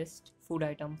final list food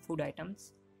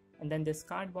items, and then this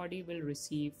cart body will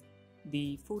receive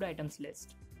the food items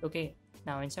list. Okay,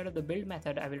 now inside of the build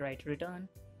method I will write return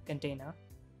container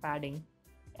padding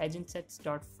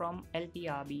agentsets.from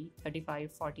ltrb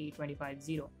 35 40 25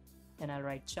 0, and I'll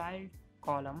write child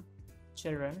column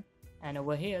children, and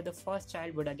over here the first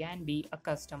child would again be a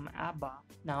custom app bar.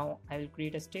 Now I will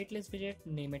create a stateless widget,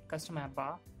 name it custom app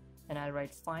bar, and I'll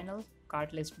write final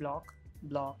cart list block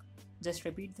Just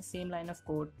repeat the same line of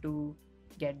code to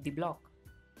get the block.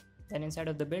 Then inside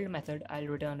of the build method, I'll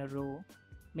return a row,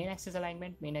 main axis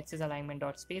alignment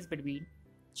dot space between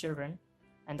children,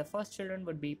 and the first children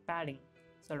would be padding.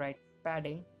 So write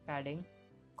padding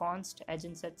const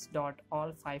edgeinsets dot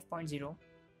all 5.0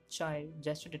 child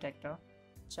gesture detector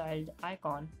child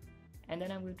icon, and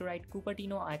then I'm going to write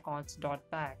Cupertino icons dot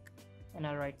back, and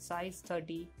I'll write size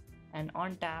 30 and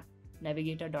on tap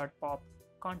navigator dot pop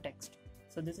context.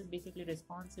 So this is basically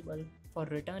responsible for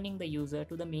returning the user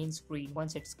to the main screen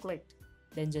once it's clicked.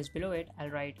 Then just below it, I'll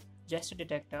write gesture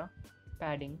detector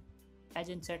padding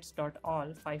edgeinsets dot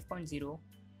all 5.0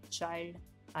 child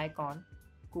icon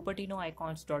Cupertino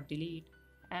icons dot delete,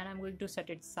 and I'm going to set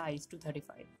its size to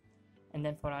 35. And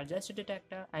then for our gesture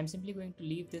detector, I'm simply going to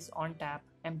leave this on tap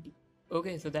empty.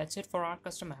 Okay, so that's it for our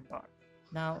custom app bar.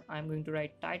 Now I'm going to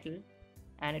write title,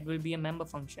 and it will be a member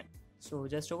function. So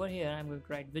just over here, I'm going to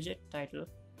write widget title,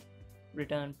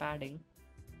 return padding,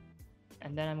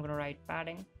 and then I'm going to write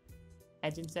padding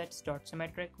edgeinsets dot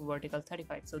symmetric vertical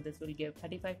 35. So this will give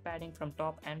 35 padding from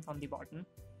top and from the bottom.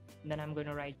 And then I'm going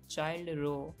to write child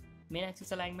row main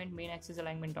axis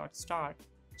alignment dot start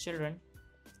children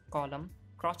column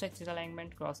cross axis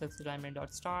alignment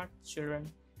dot start children,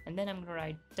 and then I'm going to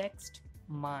write text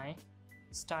my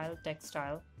style text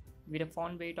style with a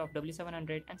font weight of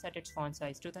W700 and set its font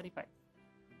size to 35.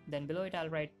 Then below it, I'll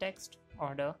write text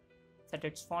order, set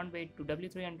its font weight to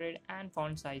W300 and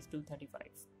font size to 35.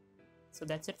 So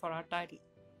that's it for our title.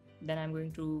 Then I'm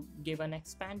going to give an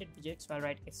expanded widget, so I'll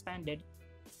write expanded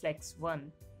flex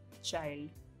 1 child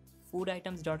food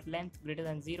items dot length greater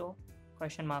than 0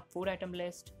 question mark food item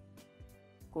list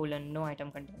colon no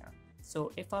item container.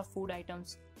 So if our food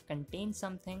items contain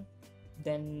something,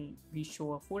 then we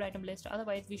show a food item list,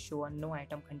 otherwise we show a no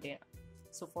item container.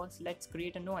 So first let's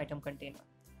create a no item container.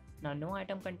 Now no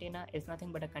item container is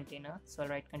nothing but a container, so I'll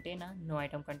write container no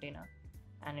item container,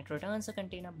 and it returns a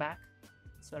container back.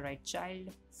 So I'll write child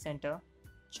center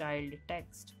child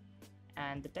text,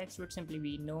 and the text would simply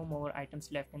be no more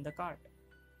items left in the cart.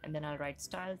 And then I'll write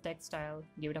style text style,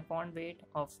 give it a font weight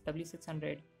of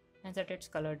W600 and set its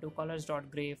color to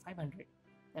colors.gray 500.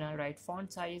 Then I'll write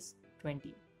font size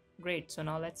 20. Great, so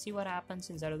now let's see what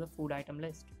happens inside of the food item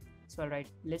list. So I'll write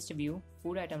list view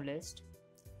food item list,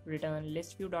 return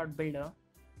list view.builder,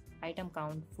 item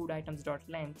count food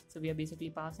items.length. So we are basically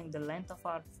passing the length of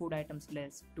our food items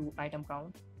list to item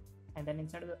count. And then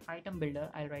inside of the item builder,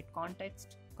 I'll write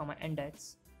context,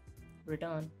 index,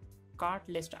 return cart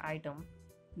list item.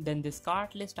 Then this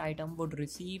cart list item would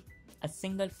receive a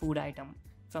single food item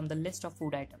from the list of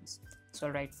food items. So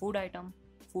I'll write food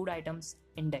items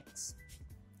index.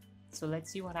 So let's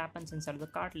see what happens inside of the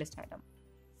cart list item.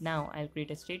 Now I'll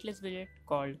create a stateless widget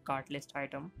called cart list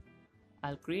item.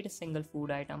 I'll create a single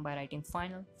food item by writing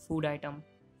final food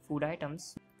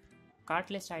items, cart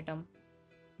list item.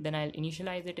 Then I'll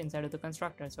initialize it inside of the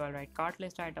constructor. So I'll write cart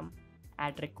list item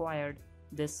at required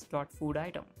this dot food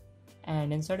item.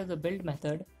 And inside of the build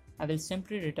method, I will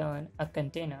simply return a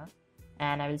container,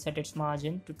 and I will set its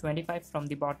margin to 25 from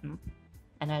the bottom,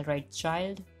 and I'll write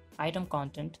child item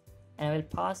content, and I will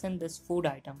pass in this food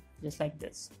item just like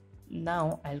this.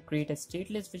 Now I'll create a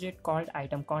stateless widget called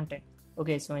item content.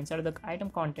 Okay, so inside of the item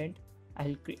content,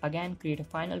 I'll again create a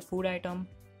final food item,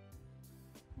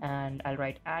 and I'll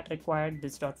write at required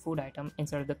this dot food item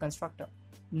inside of the constructor.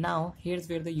 Now here's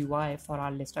where the UI for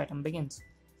our list item begins.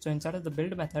 So inside of the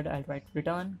build method, I'll write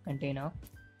return container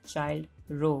child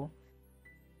row.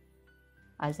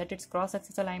 I'll set its cross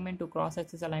axis alignment to cross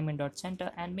axis alignment dot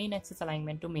center and main axis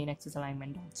alignment to main axis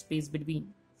alignment dot space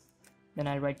between. Then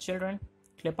I'll write children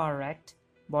clip our rect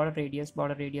border radius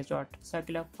dot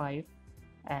circular 5,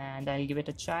 and I'll give it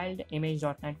a child image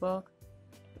dot network,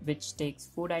 which takes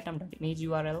food item dot image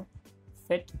URL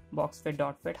fit box fit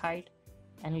dot fit height,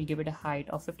 and we'll give it a height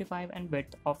of 55 and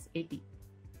width of 80.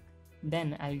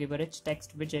 Then I'll give a rich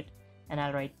text widget, and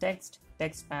I'll write text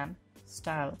span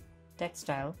style text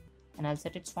style, and I'll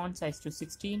set its font size to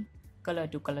 16, color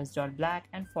to colors.black,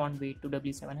 and font weight to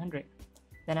W700.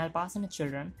 Then I'll pass in a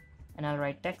children, and I'll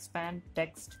write text span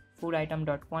text food item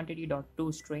dot quantity dot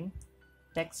toString,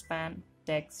 text span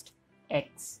text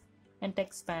x, and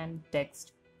text span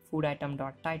text food item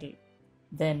dot title.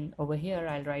 Then over here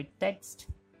I'll write text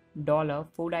dollar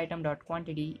food item dot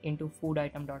quantity into food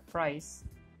item dot price,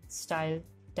 style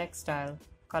text style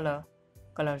color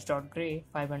colors.gray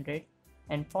 500,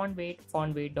 and font weight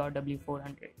dot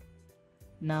W400.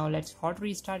 Now let's hot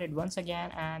restart it once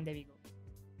again, and there we go.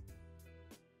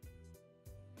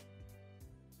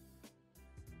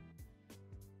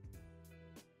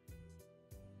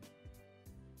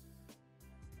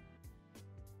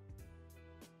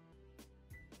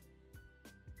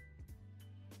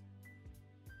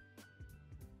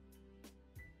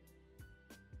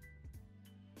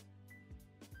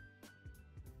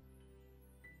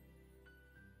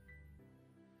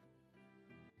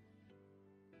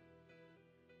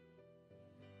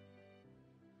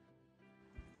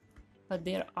 But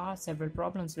there are several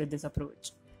problems with this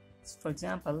approach. For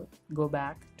example, go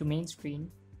back to main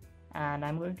screen and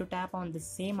I'm going to tap on the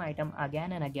same item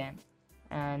again and again,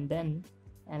 and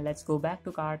let's go back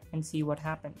to cart and see what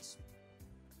happens.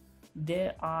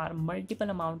 There are multiple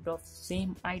amount of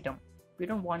same item. We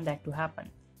don't want that to happen.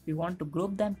 We want to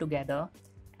group them together,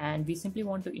 and we simply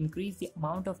want to increase the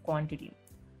amount of quantity.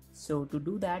 So to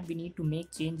do that, we need to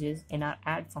make changes in our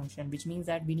add function, which means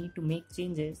that we need to make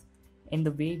changes in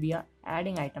the way we are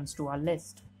adding items to our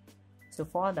list. So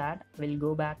for that, we'll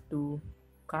go back to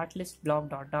cart list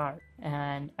block.dart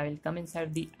and I will come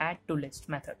inside the add to list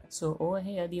method. So over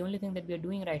here, the only thing that we are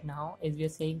doing right now is we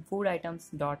are saying food items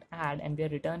dot add and we are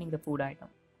returning the food item.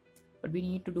 But we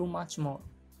need to do much more.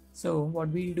 So what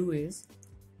we'll do is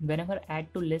whenever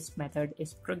add to list method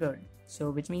is triggered,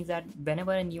 so which means that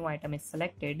whenever a new item is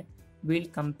selected, we'll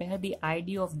compare the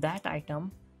ID of that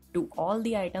item to all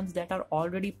the items that are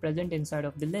already present inside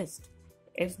of the list.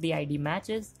 If the ID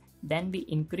matches, then we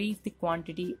increase the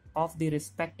quantity of the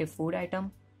respective food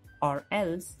item, or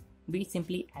else we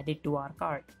simply add it to our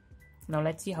cart. Now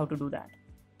let's see how to do that.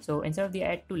 So instead of the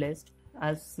add to list,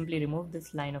 I'll simply remove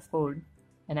this line of code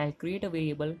and I'll create a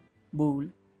variable bool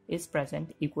is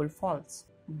present equal false.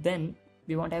 Then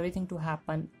we want everything to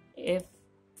happen if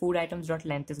food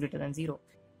items.length is greater than 0,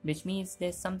 which means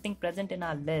there's something present in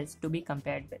our list to be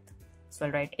compared with. So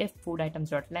I'll write if food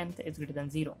items.length is greater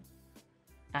than 0.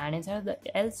 And inside of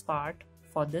the else part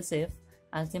for this if,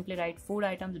 I'll simply write food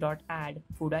items.add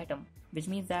food item, which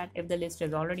means that if the list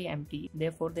is already empty,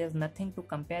 therefore there's nothing to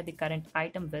compare the current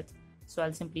item with, so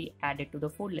I'll simply add it to the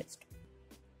food list.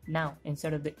 Now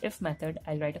instead of the if method,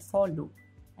 I'll write a for loop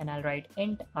and I'll write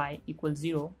int I equals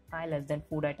 0, I less than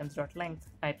food items.length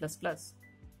I plus plus.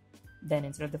 Then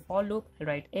instead of the for loop, I'll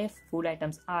write if food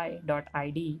items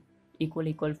I.id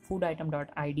equal food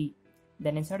item.id.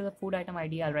 Then inside of the food item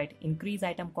ID, I'll write increase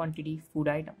item quantity food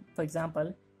item. For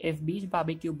example, if beach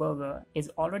barbecue burger is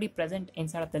already present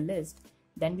inside of the list,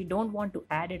 then we don't want to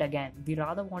add it again. We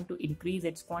rather want to increase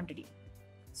its quantity.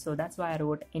 So that's why I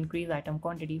wrote increase item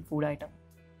quantity food item.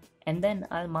 And then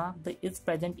I'll mark the is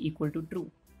present equal to true.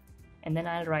 And then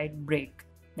I'll write break.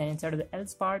 Then inside of the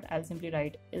else part, I'll simply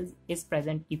write is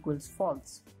present equals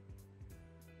false.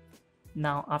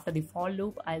 Now after the for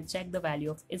loop, I'll check the value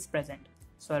of is present.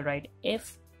 So I'll write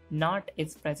if not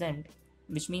is present,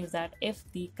 which means that if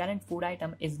the current food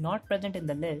item is not present in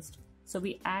the list, so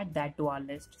we add that to our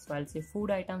list. So I'll say food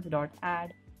items dot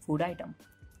add food item.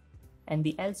 And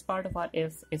the else part of our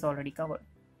if is already covered.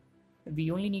 We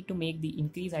only need to make the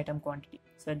increase item quantity.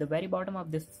 So at the very bottom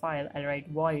of this file, I'll write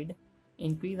void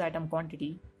increase item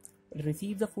quantity,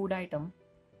 receives the food item,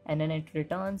 and then it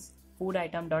returns food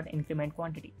item dot increment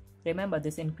quantity. Remember,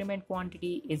 this increment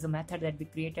quantity is a method that we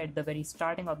created at the very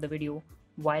starting of the video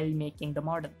while making the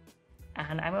model.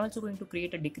 And I'm also going to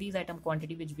create a decrease item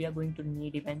quantity which we are going to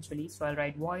need eventually. So I'll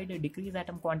write void decrease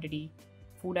item quantity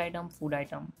food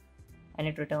item, and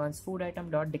it returns food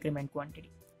item dot decrement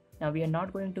quantity. Now we are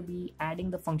not going to be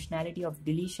adding the functionality of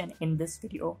deletion in this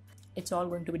video. It's all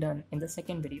going to be done in the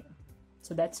second video.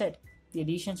 So that's it. The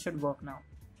addition should work now.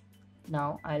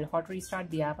 Now I'll hot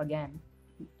restart the app again.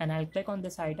 And I'll click on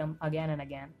this item again and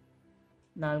again.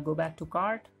 Now I'll go back to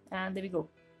cart and there we go.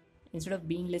 Instead of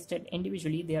being listed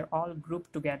individually, they are all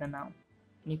grouped together now.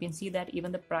 And you can see that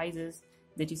even the prices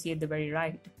that you see at the very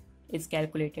right is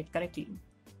calculated correctly.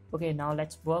 Okay, now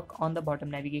let's work on the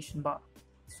bottom navigation bar.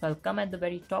 So I'll come at the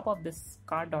very top of this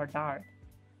cart.dart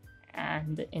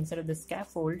and instead of the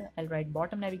scaffold, I'll write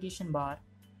bottom navigation bar,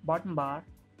 bottom bar,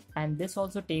 and this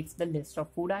also takes the list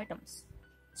of food items.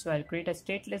 So I'll create a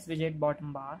stateless widget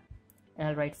bottom bar and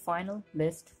I'll write final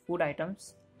list food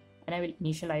items and I will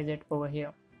initialize it over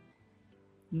here.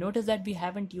 Notice that we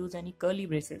haven't used any curly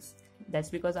braces. That's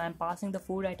because I'm passing the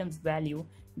food items value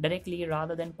directly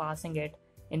rather than passing it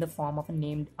in the form of a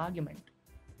named argument.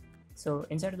 So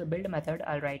inside of the build method,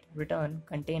 I'll write return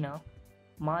container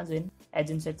margin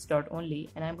agentsets.only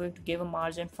and I'm going to give a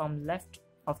margin from left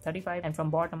of 35 and from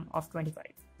bottom of 25.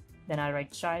 Then I'll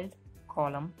write child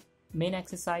column main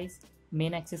axis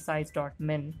size dot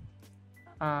min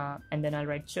and then I'll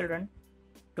write children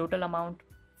total amount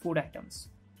food items.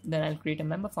 Then I'll create a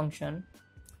member function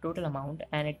total amount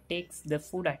and it takes the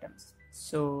food items.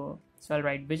 So I'll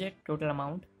write widget total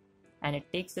amount and it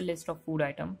takes the list of food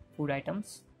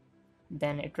items.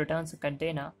 Then it returns a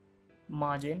container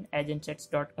margin agentsets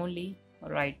dot only,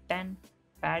 write 10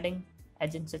 padding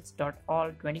agentsets dot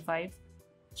all 25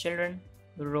 children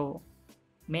row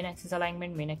main axis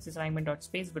alignment dot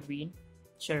space between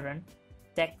children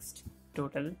text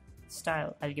total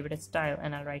style. I'll give it a style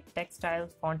and I'll write text style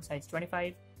font size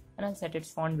 25 and I'll set its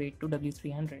font weight to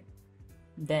W300.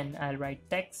 Then I'll write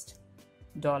text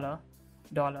dollar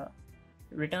dollar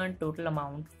return total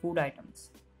amount food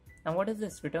items. Now what is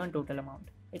this return total amount?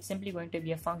 It's simply going to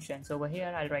be a function. So over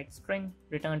here I'll write string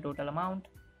return total amount.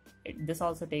 This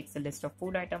also takes a list of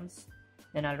food items.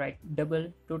 Then I'll write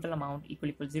double total amount equal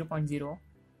 0.0.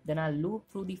 Then I'll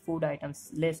loop through the food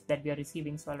items list that we are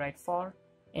receiving. So I'll write for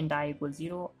int I equals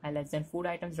 0, I less than food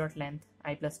items dot length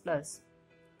I plus plus,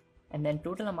 and then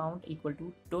total amount equal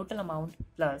to total amount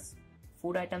plus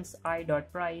food items I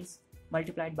dot price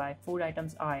multiplied by food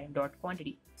items I dot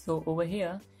quantity. So over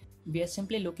here we are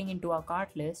simply looking into our cart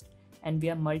list and we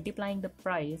are multiplying the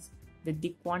price with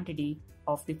the quantity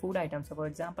of the food items. So for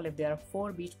example, if there are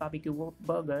 4 beach barbecue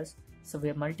burgers, so we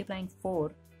are multiplying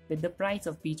 4 with the price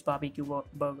of beach barbecue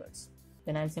burgers.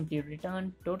 Then I'll simply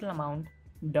return total amount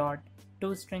dot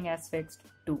toString as fixed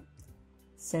 2.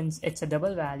 Since it's a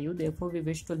double value, therefore we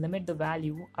wish to limit the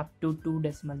value up to 2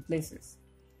 decimal places.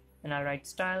 Then I'll write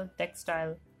style text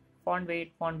style font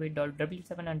weight dot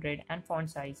w700 and font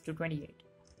size to 28.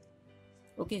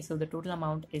 Okay, so the total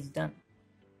amount is done.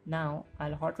 Now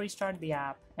I'll hot restart the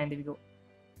app and there we go.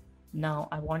 Now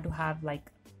I want to have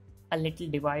like a little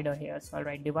divider here, so I'll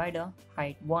write divider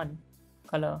height 1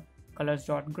 colors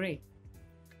dot gray.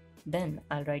 Then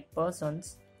I'll write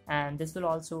persons, and this will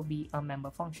also be a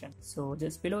member function. So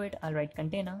just below it I'll write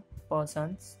container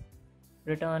persons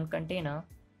return container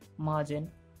margin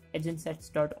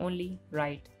agentsets dot only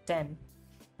right 10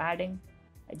 padding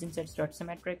agentsets dot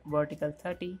symmetric vertical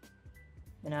 30.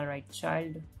 Then I'll write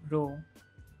child row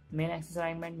main axis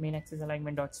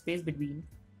alignment dot space between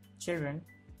children,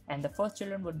 and the first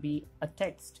children would be a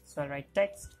text. So I'll write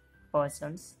text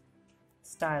persons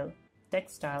style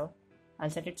text style. I'll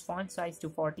set its font size to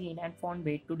 14 and font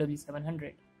weight to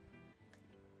W700.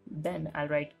 Then I'll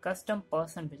write custom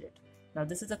person widget. Now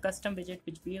this is a custom widget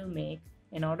which we'll make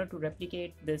in order to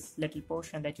replicate this little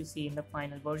portion that you see in the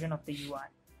final version of the UI.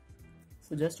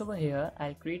 So just over here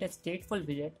I'll create a stateful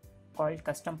widget called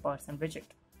custom person widget,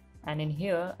 and in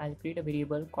here I'll create a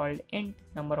variable called int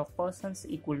number of persons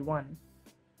equal 1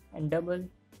 and double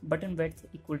button width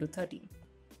equal to 30.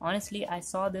 Honestly, I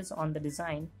saw this on the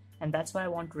design and that's why I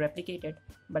want to replicate it,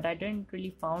 but I didn't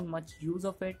really found much use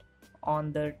of it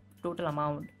on the total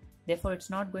amount. Therefore it's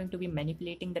not going to be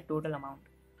manipulating the total amount.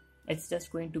 It's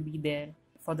just going to be there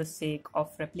for the sake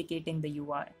of replicating the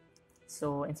UI.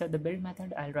 So inside the build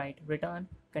method I'll write return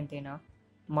container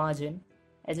margin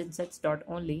agentsets dot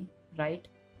only right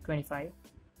 25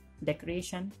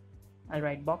 decoration. I'll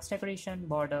write box decoration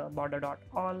border dot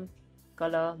all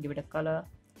color, give it a color,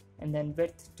 and then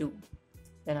width 2.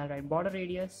 Then I'll write border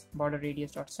radius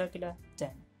dot circular 10.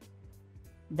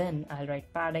 Then I'll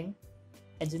write padding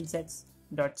agentsets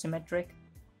dot symmetric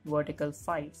vertical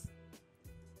 5.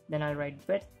 Then I'll write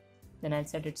width, then I'll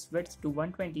set its width to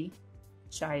 120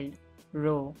 child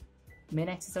row main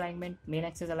axis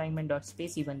alignment dot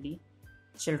space evenly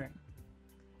children.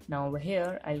 Now over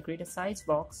here I'll create a size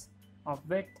box of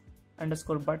width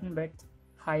underscore button width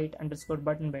height underscore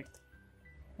button width.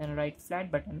 Then I'll write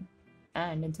flat button,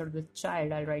 and inside of the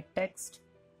child I'll write text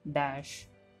dash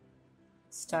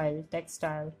style text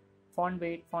style font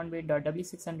weight dot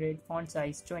w600 font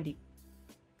size 20.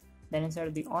 Then inside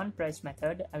of the onPress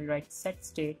method I'll write set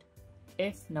state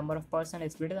if number of person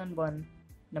is greater than 1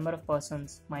 number of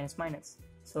persons minus minus.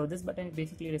 So this button is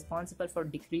basically responsible for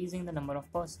decreasing the number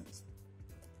of persons.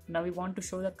 Now we want to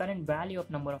show the current value of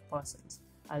number of persons.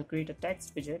 I'll create a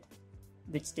text widget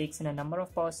which takes in a number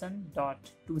of person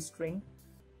dot toString,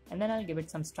 and then I'll give it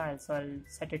some style. So I'll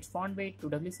set its font weight to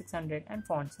W600 and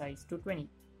font size to 20.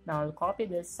 Now I'll copy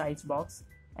this size box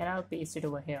and I'll paste it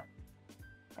over here,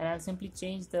 and I'll simply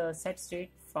change the set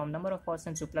state from number of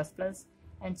persons to plus plus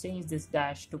and change this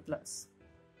dash to plus.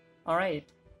 Alright,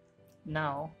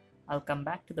 now I'll come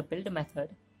back to the build method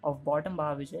of bottom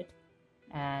bar widget,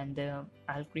 and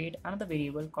I'll create another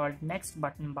variable called next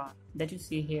button bar that you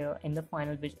see here in the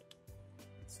final widget.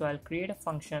 So I'll create a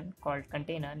function called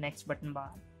container next button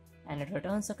bar, and it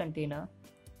returns a container,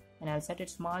 and I'll set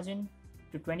its margin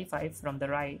to 25 from the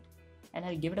right, and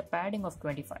I'll give it a padding of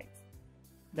 25.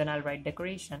 Then I'll write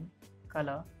decoration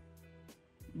color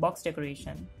box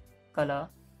decoration color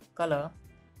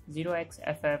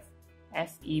 0xFF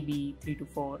FEB 3 to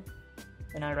 4.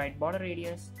 Then I'll write border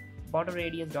radius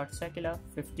dot circular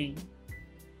 15.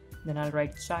 Then I'll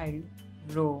write child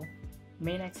row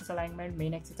main axis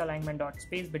alignment dot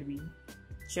space between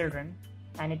children,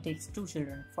 and it takes 2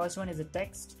 children. First one is a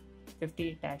text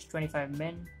 50-25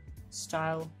 min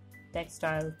style text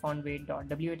style font weight dot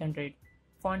w800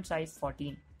 font size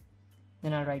 14.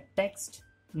 Then I'll write text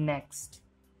next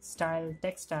style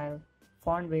text style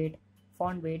font weight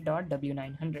dot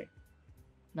w900.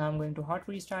 Now I'm going to hot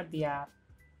restart the app,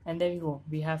 and there we go.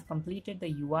 We have completed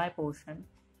the UI portion,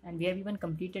 and we have even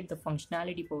completed the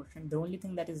functionality portion. The only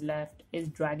thing that is left is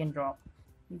drag and drop,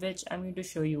 which I'm going to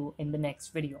show you in the next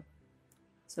video.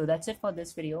 So that's it for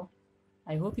this video.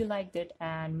 I hope you liked it,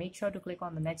 and make sure to click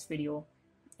on the next video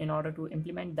in order to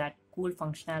implement that cool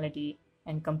functionality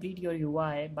and complete your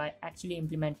UI by actually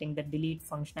implementing the delete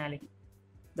functionality.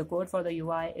 The code for the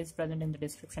UI is present in the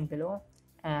description below,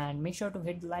 and make sure to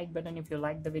hit the like button if you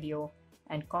liked the video,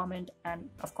 and comment, and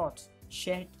of course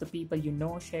share it to the people you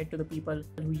know, share it to the people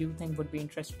who you think would be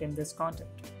interested in this content.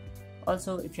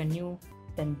 Also, if you're new,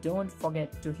 then don't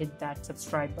forget to hit that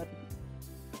subscribe button.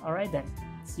 Alright then,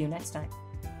 see you next time.